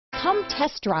Come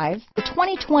test drive the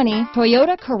 2020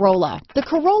 Toyota Corolla. The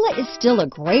Corolla is still a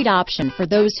great option for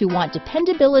those who want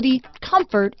dependability,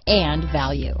 comfort, and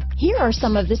value. Here are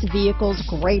some of this vehicle's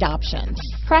great options: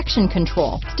 traction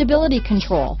control, stability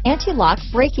control, anti-lock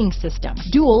braking system,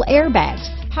 dual airbags,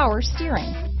 power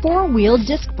steering, four-wheel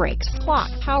disc brakes,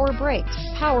 clock, power brakes,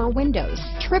 power windows,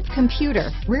 trip computer,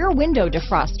 rear window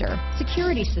defroster,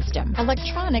 security system,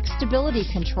 electronic stability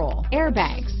control,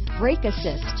 airbags, brake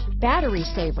assist, battery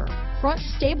saver, front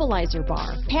stabilizer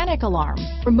bar, panic alarm,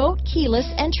 remote keyless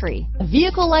entry. A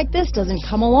vehicle like this doesn't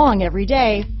come along every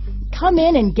day. Come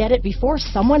in and get it before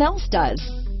someone else does.